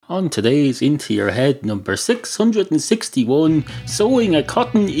On today's Into Your Head number 661, sewing a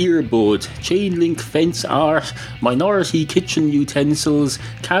cotton earbud, chain link fence art, minority kitchen utensils,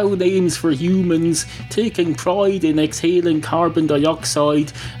 cow names for humans, taking pride in exhaling carbon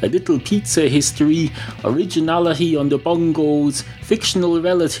dioxide, a little pizza history, originality on the bongos, fictional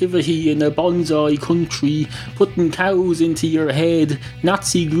relativity in a bonsai country, putting cows into your head,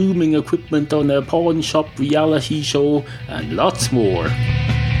 Nazi grooming equipment on a pawn shop reality show, and lots more.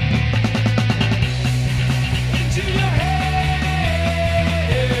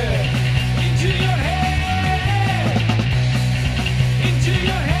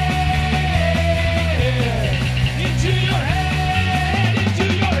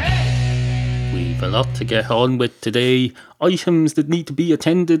 A lot to get on with today. Items that need to be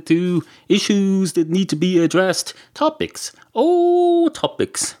attended to, issues that need to be addressed, topics. Oh,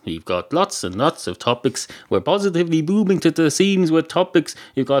 topics. We've got lots and lots of topics. We're positively booming to the seams with topics.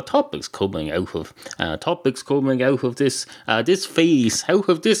 You've got topics coming out of this face,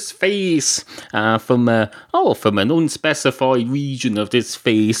 from an unspecified region of this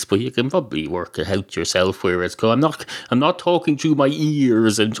face, but you can probably work it out yourself where it's going. I'm not talking through my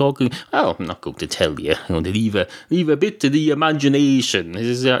ears. I'm not going to tell you. I'm going to leave a bit to the imagination.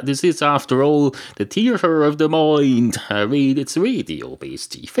 This is after all the theatre of the mind. It's radio,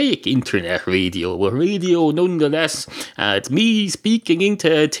 basically. Fake internet radio, but radio nonetheless. It's me speaking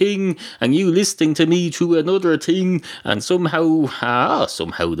into a thing and you listening to me through another thing, and somehow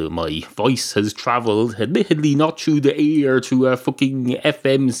my voice has travelled, admittedly not through the air, through a fucking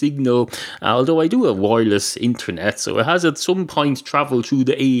FM signal, although I do have wireless internet, so it has at some point travelled through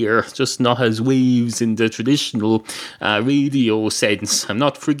the air, just not as waves in the traditional radio sense. I'm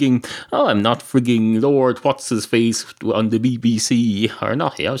not frigging Lord What's-His-Face on the BBC, or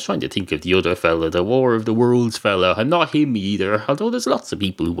not. I was trying to think of the other fella, the War of the Worlds fella. I'm not him either, although there's lots of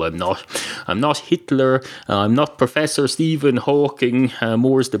people who I'm not. I'm not Hitler, I'm not Professor Stephen Hawking,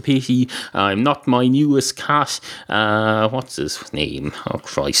 more's the pity. I'm not my newest cat, what's his name? Oh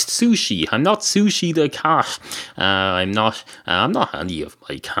Christ, Sushi. I'm not Sushi the cat. I'm not any of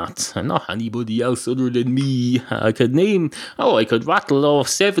my cats. I'm not anybody else other than me. I could rattle off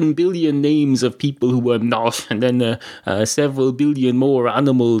 7 billion names of people who I'm not, and then several billion more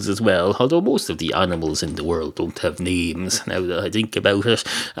animals as well, although most of the animals in the world don't have names, now that I think about it.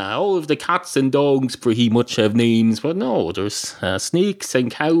 All of the cats and dogs pretty much have names, but no, there's snakes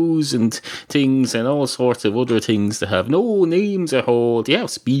and cows and things and all sorts of other things that have no names at all. They have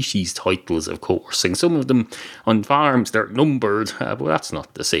species titles, of course, and some of them on farms they're numbered, but that's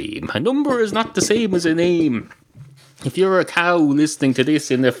not the same. A number is not the same as a name. If you're a cow listening to this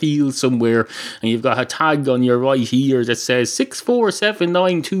in a field somewhere and you've got a tag on your right ear that says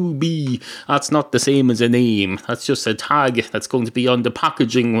 64792B, that's not the same as a name. That's just a tag that's going to be on the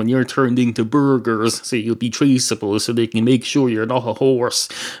packaging when you're turned into burgers, so you'll be traceable, so they can make sure you're not a horse.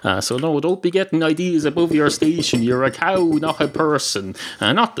 So no, don't be getting ideas above your station. You're a cow, not a person.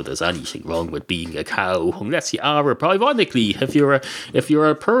 Not that there's anything wrong with being a cow, unless you are. Ironically, if you're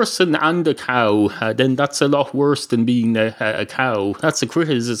a person and a cow, then that's a lot worse than being a cow. That's a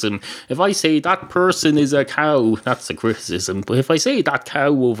criticism. If I say that person is a cow, that's a criticism. But if I say that cow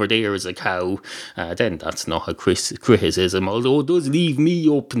over there is a cow, then that's not a criticism, although it does leave me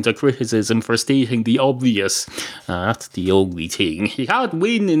open to criticism for stating the obvious. That's the only thing. You can't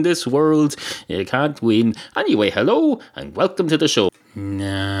win in this world. You can't win. Anyway, hello and welcome to the show.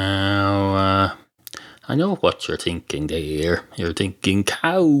 Now, I know what you're thinking there. You're thinking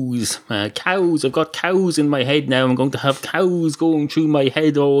cows. Cows. I've got cows in my head now. I'm going to have cows going through my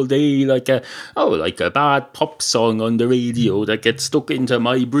head all day like a bad pop song on the radio that gets stuck into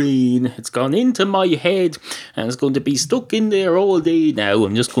my brain. It's gone into my head and it's going to be stuck in there all day now.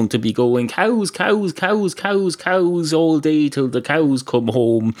 I'm just going to be going cows, cows, cows, cows, cows all day till the cows come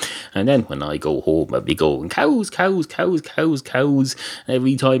home. And then when I go home, I'll be going cows, cows, cows, cows, cows.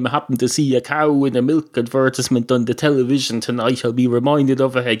 Every time I happen to see a cow in a milk advertisement on the television tonight, I'll be reminded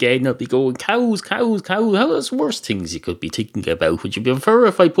of it again. I'll be going cows, cows, cows. That's worse things you could be thinking about. Would you prefer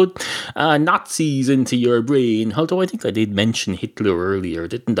if I put Nazis into your brain? Although I think I did mention Hitler earlier,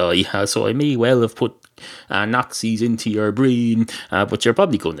 didn't I? So I may well have put Nazis into your brain, but you're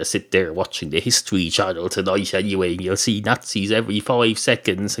probably going to sit there watching the History Channel tonight anyway. You'll see Nazis every 5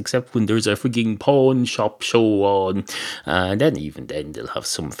 seconds, except when there's a frigging pawn shop show on, and then even then they'll have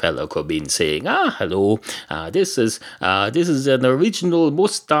some fella come in saying, hello Hello, this is an original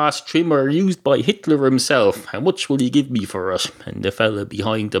mustache trimmer used by Hitler himself. How much will you give me for it? And the fella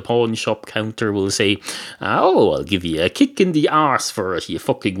behind the pawn shop counter will say, I'll give you a kick in the arse for it, you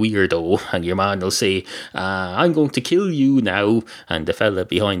fucking weirdo. And your man will say, I'm going to kill you now. And the fella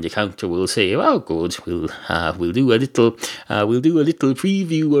behind the counter will say, well, good, we'll do a little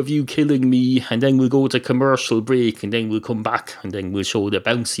preview of you killing me, and then we'll go to commercial break, and then we'll come back, and then we'll show the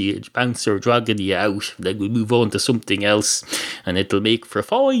bouncer dragging you out, and then we'll move on to something else, and it'll make for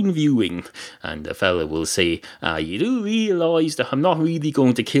fine viewing. And the fella will say, you do realise that I'm not really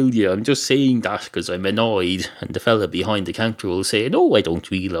going to kill you, I'm just saying that because I'm annoyed. And the fella behind the counter will say, no, I don't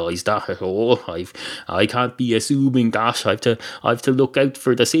realise that at all. I can't be assuming that. I've to look out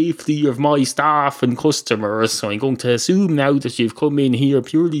for the safety of my staff and customers, so I'm going to assume now that you've come in here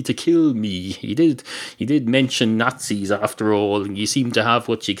purely to kill me. He did mention Nazis after all, and you seem to have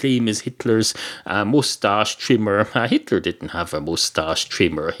what you claim is Hitler's moustache trimmer. Hitler didn't have a moustache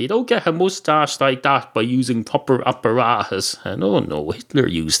trimmer. You don't get a moustache like that by using proper apparatus. No,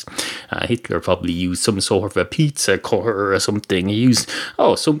 Hitler probably used some sort of a pizza cutter or something. He used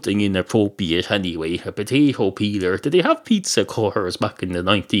something inappropriate anyway, a potato peeler. Did they have pizza cutters back in the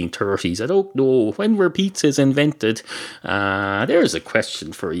 1930s? I don't know. When were pizzas invented? There's a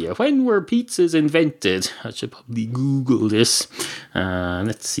question for you. When were pizzas invented? I should probably Google this.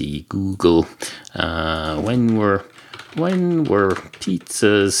 Let's see. Google. When were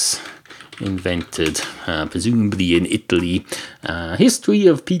pizzas invented? Presumably in Italy. History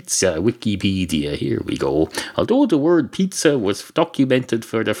of pizza, Wikipedia. Here we go. Although the word pizza was documented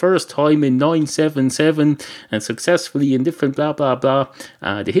for the first time in 977 and successfully in different blah blah blah,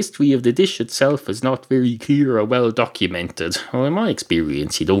 the history of the dish itself is not very clear or well documented. Well, in my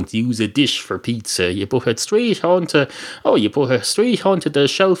experience, you don't use a dish for pizza. You put it straight onto the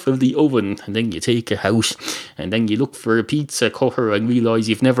shelf of the oven, and then you take it out, and then you look for a pizza cutter and realise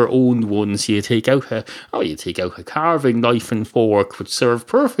you've never owned one. So you take out a carving knife and fork, which serve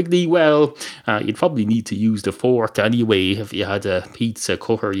perfectly well. You'd probably need to use the fork anyway. If you had a pizza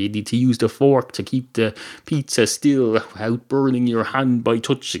cutter, you'd need to use the fork to keep the pizza still without burning your hand by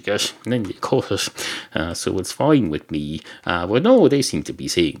touching it, and then you cut it. So it's fine with me. But no, they seem to be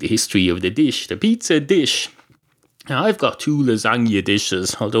saying the history of the pizza dish. I've got 2 lasagna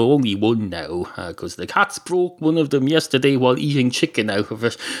dishes, although only one now, because the cats broke one of them yesterday while eating chicken out of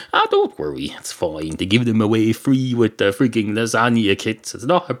it. Don't worry, it's fine. They give them away free with the frigging lasagna kits. It's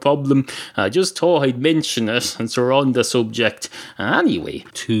not a problem. I just thought I'd mention it since we're on the subject. Anyway,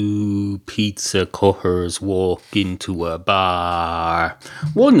 2 pizza cutters walk into a bar.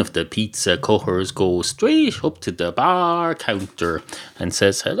 One of the pizza cutters goes straight up to the bar counter and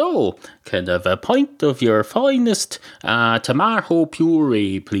says, hello, can I have a pint of your finest tomato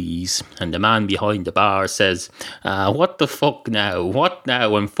puree, please? And the man behind the bar says, what the fuck now? What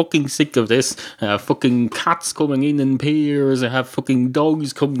now? I'm fucking sick of this. Fucking cats coming in pairs. I have fucking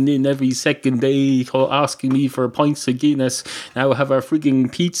dogs coming in every second day asking me for pints of Guinness. Now I have a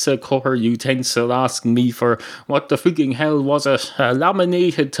frigging pizza cutter utensil asking me for, what the frigging hell was it?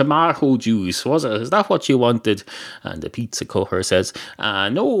 Laminated tomato juice, was it? Is that what you wanted? And the pizza cutter says,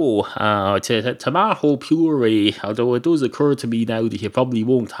 no, tomato puree, although it does occur to me now that you probably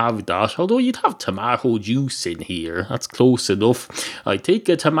won't have that, although you'd have tomato juice in here. That's close enough. I take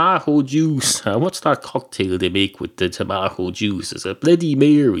a tomato juice. What's that cocktail they make with the tomato juice? Is it Bloody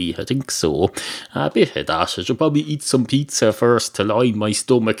Mary? I think so. A bit of that. I should probably eat some pizza first to line my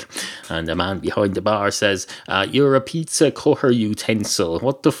stomach. And the man behind the bar says, you're a pizza cutter utensil.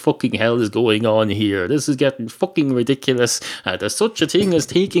 What the fucking hell is going on here? This is getting fucking ridiculous. There's such a thing as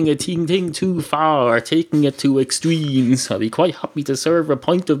taking a thing too far, taking it to extremes. I'll be quite happy to serve a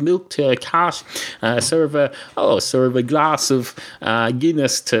pint of milk to a cat, serve a glass of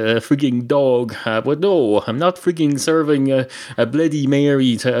Guinness to a frigging dog, but no, I'm not frigging serving a Bloody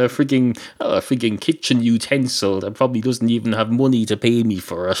Mary to a frigging kitchen utensil that probably doesn't even have money to pay me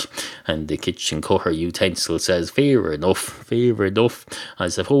for it. And the kitchen cutter utensil says, fair enough. I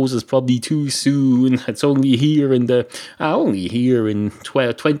suppose it's probably too soon. It's only here in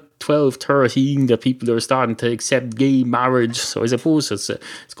 1213 that people are starting to accept gay marriage, so I suppose it's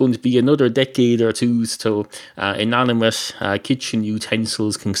going to be another decade or two till inanimate kitchen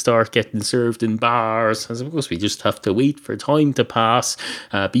utensils can start getting served in bars. I suppose we just have to wait for time to pass,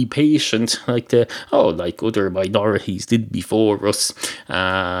 be patient like other minorities did before us.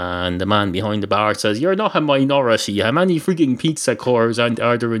 And the man behind the bar says, you're not a minority. How many frigging pizza cutters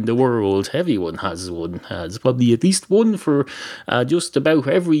are there in the world? Everyone has one. There's probably at least one for just about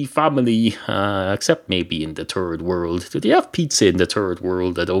every family, except maybe in the third world. Do they have pizza in the third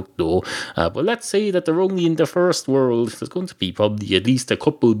world? I don't know. But let's say that they're only in the first world. There's going to be probably at least a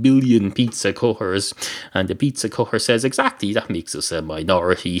couple billion pizza cutters. And the pizza cutter says, exactly, that makes us a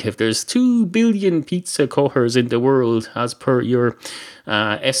minority. If there's 2 billion pizza cutters in the world, as per your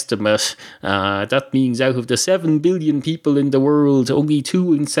estimate, that means out of the 7 billion people in the world, only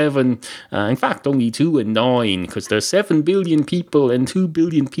 2 in 7, in fact only 2 in 9, because there's 7 billion people and 2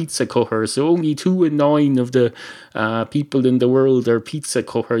 billion pizza cutters, so only 2 in 9 of the people in the world are pizza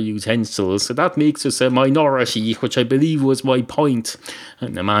cutter utensils. So that makes us a minority, which I believe was my point.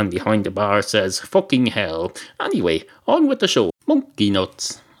 And the man behind the bar says, fucking hell. Anyway, on with the show. Monkey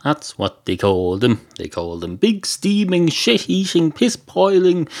nuts. That's what they call them. They call them big, steaming, shit-eating,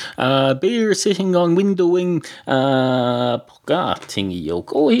 piss-boiling, bear sitting on windowing, thingy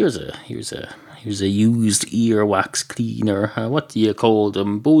yoke. Oh, here's a used earwax cleaner. What do you call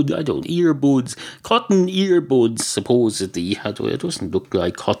them? Earbuds. Cotton earbuds, supposedly. It doesn't look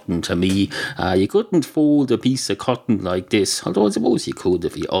like cotton to me. You couldn't fold a piece of cotton like this. Although I suppose you could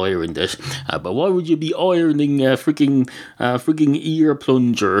if you ironed it. But why would you be ironing a frigging ear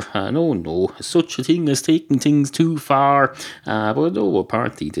plunger? No. Such a thing as taking things too far. But no,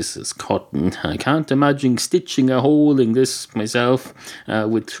 apparently this is cotton. I can't imagine stitching a hole in this myself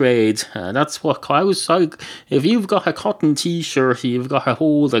with thread. That's what I was like. If you've got a cotton t-shirt, you've got a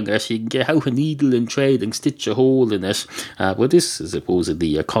hole in it, you can get out a needle and thread and stitch a hole in it. But this is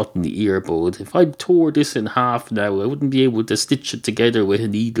supposedly a cotton earbud. If I tore this in half now, I wouldn't be able to stitch it together with a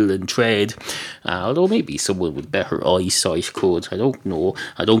needle and thread. Although maybe someone with better eyesight could. I don't know.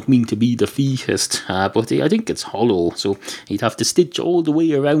 I don't mean to be defeatist, but I think it's hollow, so you'd have to stitch all the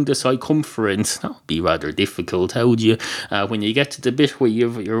way around the circumference. That would be rather difficult. How would you, when you get to the bit where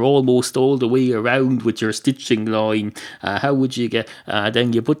you're almost all the way around with your stitching line, how would you get,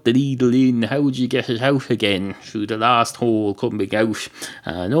 then you put the needle in, how would you get it out again through the last hole coming out?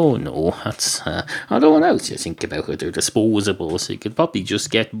 No, that's, I don't know, you think about it, they're disposable, so you could probably just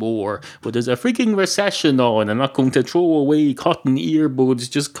get more, but there's a freaking recession on. I'm not going to throw away cotton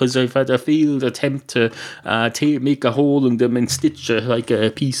earbuds just because I've had a failed attempt to make a hole in them and stitch it like a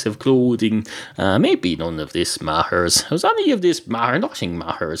piece of clothing. Maybe none of this matters. Does any of this matter? Nothing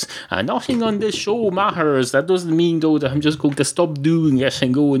matters. Nothing on this show matters. That doesn't mean, though, that I'm just going to stop doing it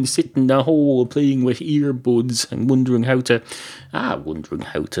and go and sit in a hole playing with earbuds and wondering how to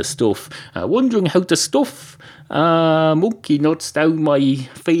stuff monkey nuts down my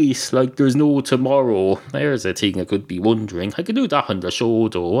face like there's no tomorrow. There's a thing I could be wondering. I could do that on the show,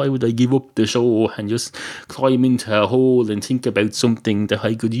 though. Why would I give up the show and just climb into a hole and think about something that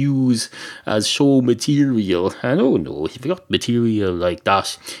I could use as show material? I don't know. If you got material like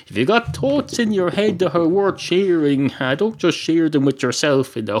that, if you got thoughts in your head that are worth sharing, don't just share them with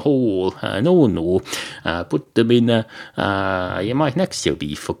yourself in the hole. No. Put them in you might next you'll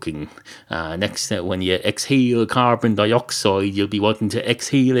be fucking when you exhale carbon dioxide, you'll be wanting to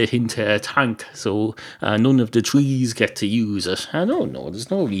exhale it into a tank, so none of the trees get to use it. I don't know, there's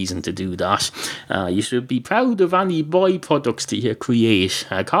no reason to do that. You should be proud of any byproducts that you create.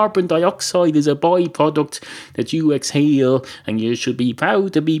 Carbon dioxide is a byproduct that you exhale, and you should be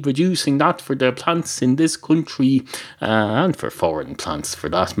proud to be producing that for the plants in this country, and for foreign plants for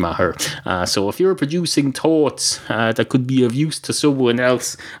that matter. So if you're producing thoughts that could be of use to someone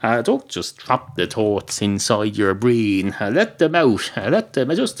else, don't just trap the thoughts inside your brain. Let them out. Let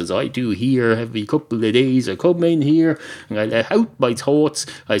them, just as I do here every couple of days. I come in here and I let out my thoughts.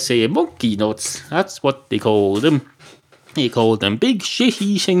 I say monkey nuts. That's what they call them. They call them big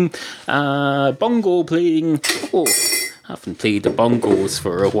shit-eating, bongo playing. Oh, I haven't played the bongos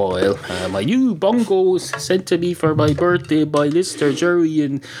for a while. My new bongos sent to me for my birthday by Lister Jerry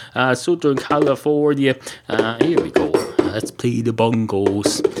in Southern California. Here we go. Let's play the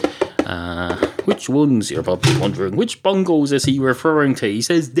bongos. Which ones, you're probably wondering, which bongos is he referring to? He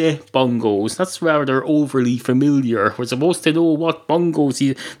says the bongos. That's rather overly familiar. We're supposed to know what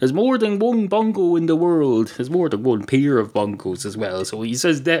bongos there's more than one bongo in the world. There's more than one pair of bongos as well. So he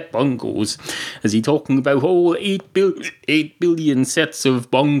says the bongos. Is he talking about whole 8 billion sets of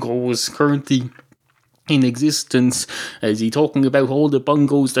bongos currently in existence? Is he talking about all the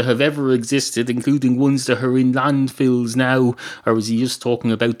bongos that have ever existed, including ones that are in landfills now? Or is he just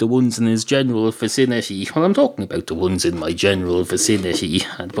talking about the ones in his general vicinity? Well, I'm talking about the ones in my general vicinity.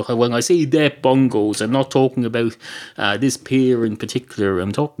 But when I say the bongos, I'm not talking about this pair in particular.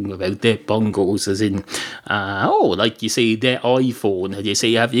 I'm talking about the bongos as in, like you say, the iPhone. And you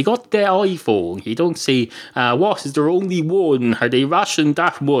say, have you got the iPhone? You don't say, what, is there only one? Are they rationed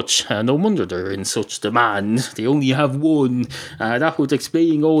that much? No wonder they're in such demand. man. They only have one. That would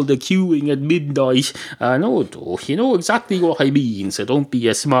explain all the queuing at midnight. No, though, you know exactly what I mean, so don't be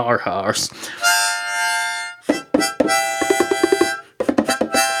a smart arse.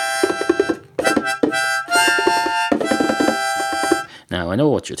 Now, I know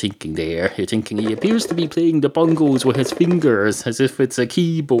what you're thinking there. You're thinking he appears to be playing the bongos with his fingers as if it's a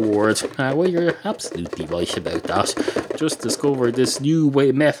keyboard. Well, you're absolutely right about that. Just discovered this new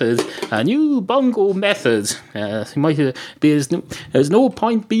method, a new bongo method. There's no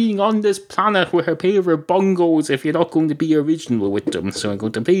point being on this planet with a pair of bongos if you're not going to be original with them. So I'm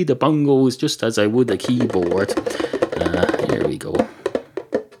going to play the bongos just as I would a keyboard. Here we go.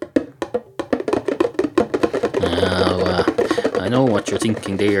 I know what you're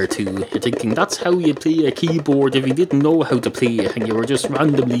thinking there too. You're thinking that's how you play a keyboard if you didn't know how to play it and you were just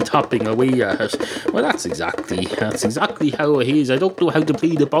randomly tapping away at it. Well, that's exactly how it is. I don't know how to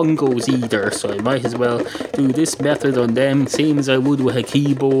play the bongos either, so I might as well do this method on them, same as I would with a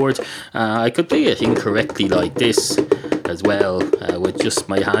keyboard. I could play it incorrectly like this as well, with just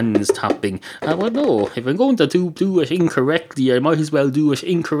my hands tapping. Well, no, if I'm going to do it incorrectly, I might as well do it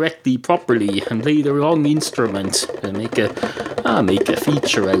incorrectly properly and play the wrong instrument and make a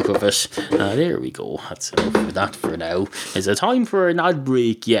feature out of it. There we go. That's enough of that for now. Is it time for an ad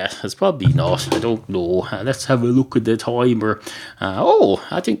break yet? It's probably not. I don't know. Let's have a look at the timer.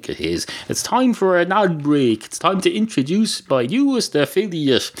 I think it is. It's time for an ad break. It's time to introduce my newest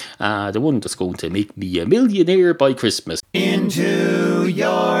affiliate, the one that's going to make me a millionaire by Christmas. Into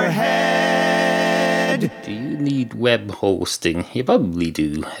your head. Do you need web hosting? You probably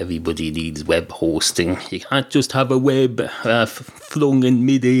do. Everybody needs web hosting. You can't just have a web flung in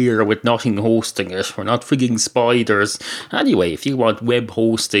mid-air with nothing hosting it. We're not frigging spiders. Anyway, if you want web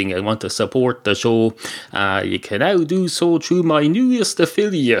hosting and want to support the show, you can now do so through my newest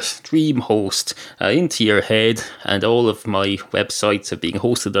affiliate, DreamHost. Into your head, and all of my websites have been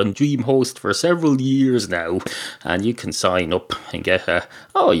hosted on DreamHost for several years now, and you can sign up and get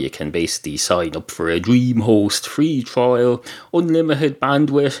you can basically sign up for a DreamHost free trial, unlimited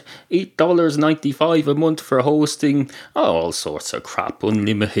bandwidth, $8.95 a month for hosting, all sorts of crap,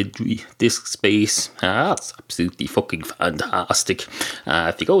 unlimited disk space. That's absolutely fucking fantastic.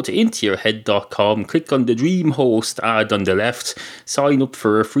 If you go to intoyourhead.com, click on the DreamHost ad on the left, sign up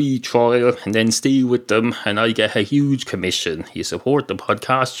for a free trial, and then stay with them, and I get a huge commission. You support the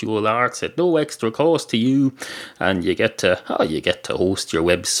podcastual arts at no extra cost to you, and you get to host your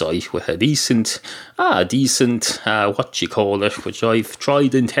website with a decent which I've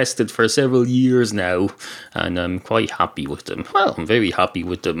tried and tested for several years now, and I'm quite happy with them. Well, I'm very happy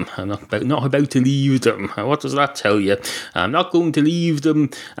with them. I'm not about to leave them. What does that tell you? I'm not going to leave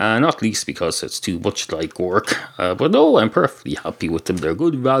them, not least because it's too much like work. But no, I'm perfectly happy with them. They're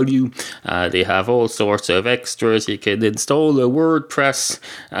good value. They have all sorts of extras. You can install a WordPress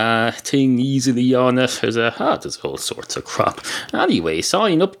thing easily on it. There's all sorts of crap. Anyway,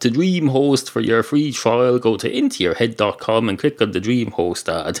 sign up to DreamHost for your free trial. Go to intoyourhead.com and click on the DreamHost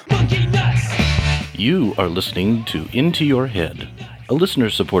ad. You are listening to Into Your Head, a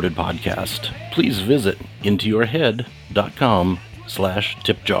listener-supported podcast. Please visit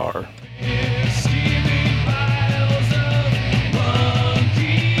intoyourhead.com/tipjar.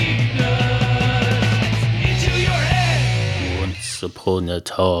 Once upon a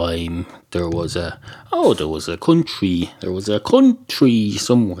time, there was a country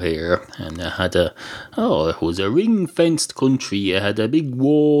somewhere, and it was a ring-fenced country. It had a big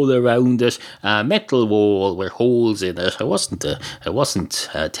wall around it, a metal wall with holes in it. It wasn't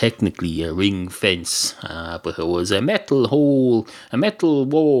technically a ring fence, but it was a metal wall,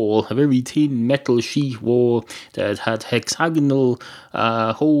 a very thin metal sheet wall that had hexagonal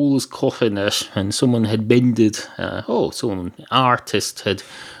holes cut in it, and someone had bended. Some artist had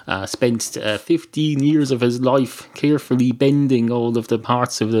spent 15 years of his life carefully bending all of the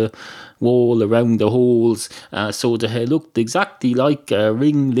parts of the wall around the holes so that it looked exactly like a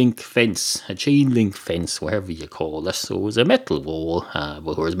ring link fence, a chain link fence, whatever you call it. So it was a metal wall,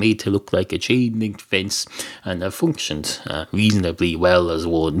 but it was made to look like a chain link fence, and it functioned reasonably well as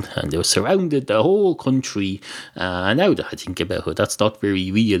one, and it surrounded the whole country. Now that I think about it, that's not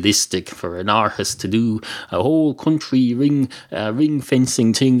very realistic for an artist to do a whole country ring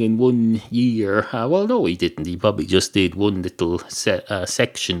fencing thing in 1 year. Well, no, he didn't. He probably just did one little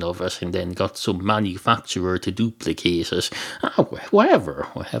section of it in and then got some manufacturer to duplicate it. Whatever.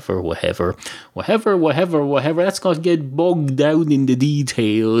 Let's not get bogged down in the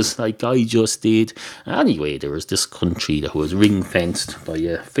details like I just did. Anyway, there was this country that was ring-fenced by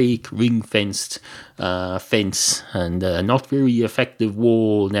a fake ring-fenced fence and not very effective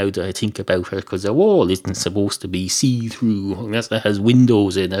wall now that I think about it, because a wall isn't supposed to be see-through unless it has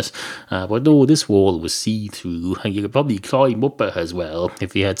windows in it, but no, this wall was see-through and you could probably climb up it as well.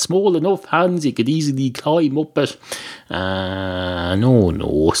 If you had small enough hands you could easily climb up it.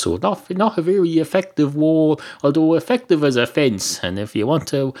 So not a very effective wall, although effective as a fence. And if you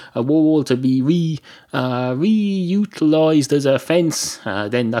want a wall to be reutilized as a fence,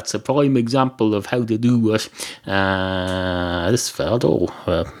 then that's a prime example of how to do it. This fellow,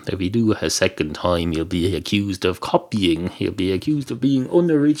 if you do it a second time, you'll be accused of copying. You'll be accused of being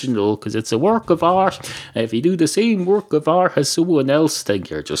unoriginal because it's a work of art. If you do the same work of art as someone else, then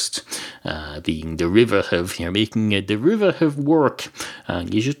you're just being derivative. You're making a derivative work,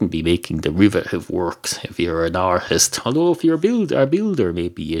 and you shouldn't be making derivative works if you're an artist. Although if you're a builder,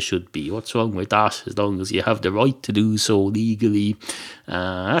 maybe you should be. What's wrong with that? As long as you have the right to do so legally.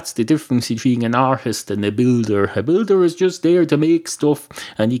 That's the difference between an artist and a builder. A builder is just there to make stuff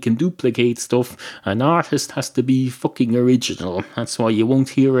and he can duplicate stuff. An artist has to be fucking original. That's why you won't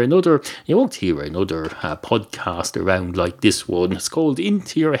hear another podcast around like this one. It's called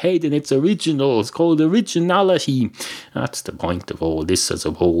Into Your Head and it's original. It's called originality. That's the point of all this, I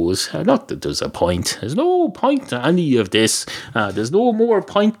suppose. Not that there's a point. There's no point to any of this. There's no more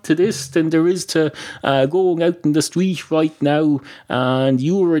point to this than there is to going out in the street right now and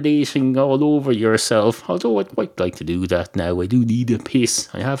urinating all over yourself. Although I'd quite like to do that now. I do need a piss.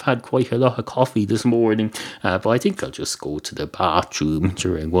 I have had quite a lot of coffee this morning, but I think I'll just go to the bathroom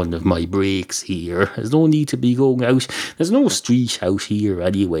during one of my breaks here. There's no need to be going out. There's no street out here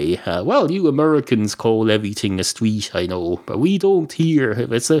anyway. Well, you Americans call everything a street, I know, but we don't here.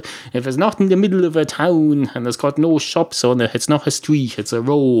 If it's not in the middle of a town and it's got no shops on it, it's not a street, it's a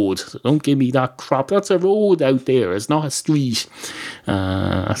road. So don't give me that crap. That's a road out there. It's not a street.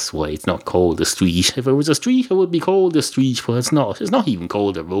 That's why it's not called a street. If it was a street, it would be called a street, but it's not. It's not even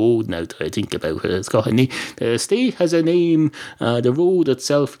called a road now that I think about it. It's got a name. The state has a name. The road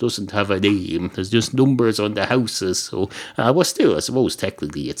itself doesn't have a name. There's just numbers on the houses. So, but still, I suppose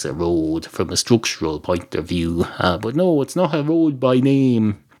technically it's a road from a structural point of view. But no, it's not a road by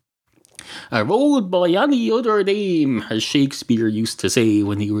name. A road by any other name, as Shakespeare used to say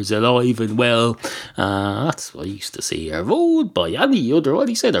when he was alive and well. That's what I used to say. A road by any other... Well,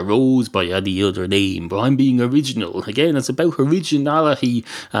 he said a rose by any other name, but I'm being original. Again, it's about originality.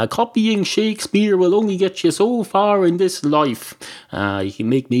 Copying Shakespeare will only get you so far in this life. You can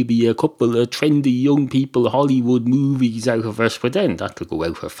make maybe a couple of trendy young people Hollywood movies out of it, but then that'll go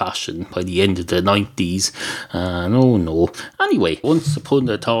out of fashion by the end of the 90s. No. Anyway, once upon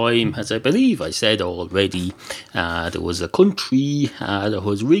a time, as I believe I said already, there was a country that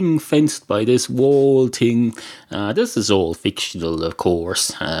was ring-fenced by this wall thing. This is all fictional, of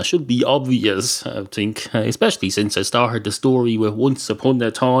course. Should be obvious, I think, especially since I started the story with once upon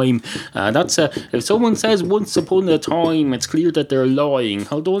a time. If someone says once upon a time, it's clear that they're lying,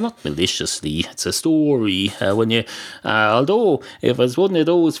 although not maliciously. It's a story. Although if it's one of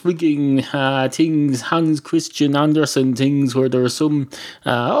those frigging things, Hans Christian Andersen things, where there's some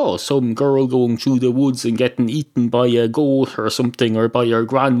girl going through the woods and getting eaten by a goat or something, or by her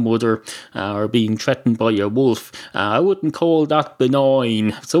grandmother, or being threatened by a wolf, I wouldn't call that benign.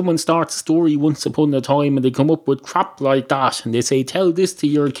 If someone starts a story once upon a time and they come up with crap like that and they say, tell this to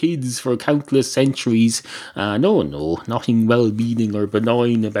your kids for countless centuries, no, nothing well-meaning or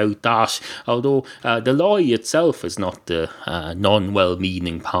benign about that. Although the lie itself is not the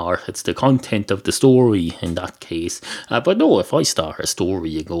non-well-meaning part, it's the content of the story in that case. But no, if I start a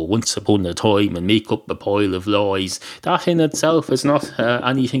story and go once upon a time and make up a pile of lies, that in itself is not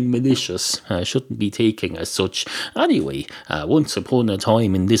anything malicious. Shouldn't be taken as such. Anyway, once upon a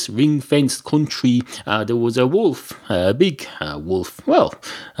time in this ring-fenced country, there was a wolf, a big wolf. Well,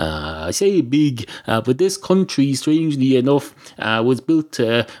 I say big, but this country, strangely enough, was built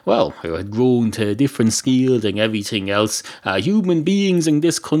it had grown to a different scale than everything else. Human beings in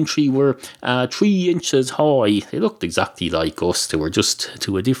this country were 3 inches high. They looked exactly like us. They were just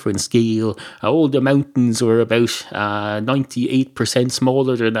to a different scale. All the mountains were about 98%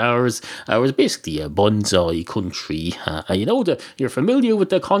 smaller than ours. It was basically a bonsai country. You're familiar with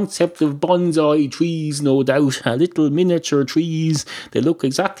the concept of bonsai trees, no doubt. Little miniature trees. They look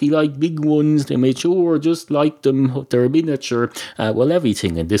exactly like big ones. They mature just like them. They're miniature. Well,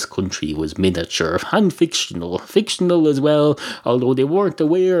 everything in this country was miniature and fictional. Fictional as well, although they weren't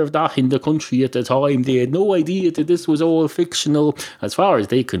aware of that in the country at the time. They had no idea that this was all fictional. As far as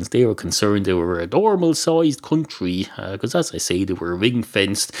they were concerned, they were a normal-sized country, because as I say, they were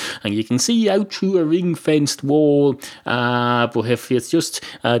ring-fenced, and you can see out through a ring-fenced wall, but if it's just,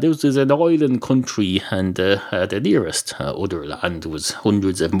 this is an island country, and the nearest other land was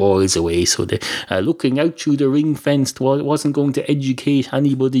hundreds of miles away, so looking out through the ring-fenced wall wasn't going to educate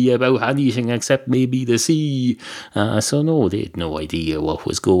anybody about anything except maybe the sea. So no, they had no idea what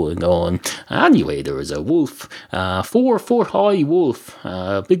was going on. Anyway, there was a wolf, 4-foot high wolf,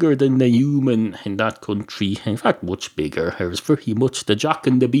 bigger than the human in that country. In fact, much bigger. It was pretty much the Jack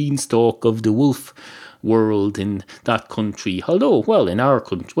and the Beanstalk of the wolf world in that country. Although, well, in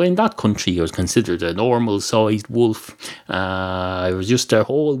that country, it was considered a normal-sized wolf. It was just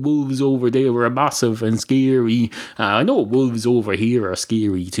all wolves over there were massive and scary. I know wolves over here are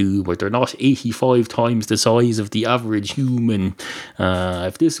scary too, but they're not 85 times the size of the average human.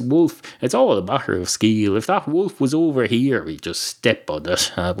 If this wolf, it's all a matter of scale. If that wolf was over here, we'd just step on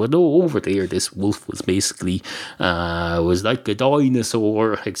it. But no, over there, this wolf was basically was like a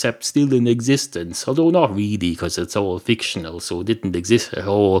dinosaur, except still in existence. Although not really, because it's all fictional, so it didn't exist at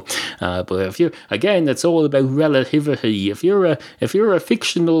all. But it's all about relativity. If you're a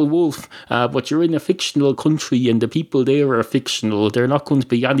fictional wolf, but you're in a fictional country and the people there are fictional, they're not going to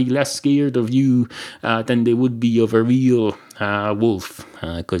be any less scared of you than they would be of a real wolf,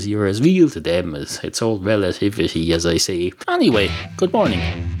 because you're as real to them as it's all relativity, as I say. Anyway, good morning.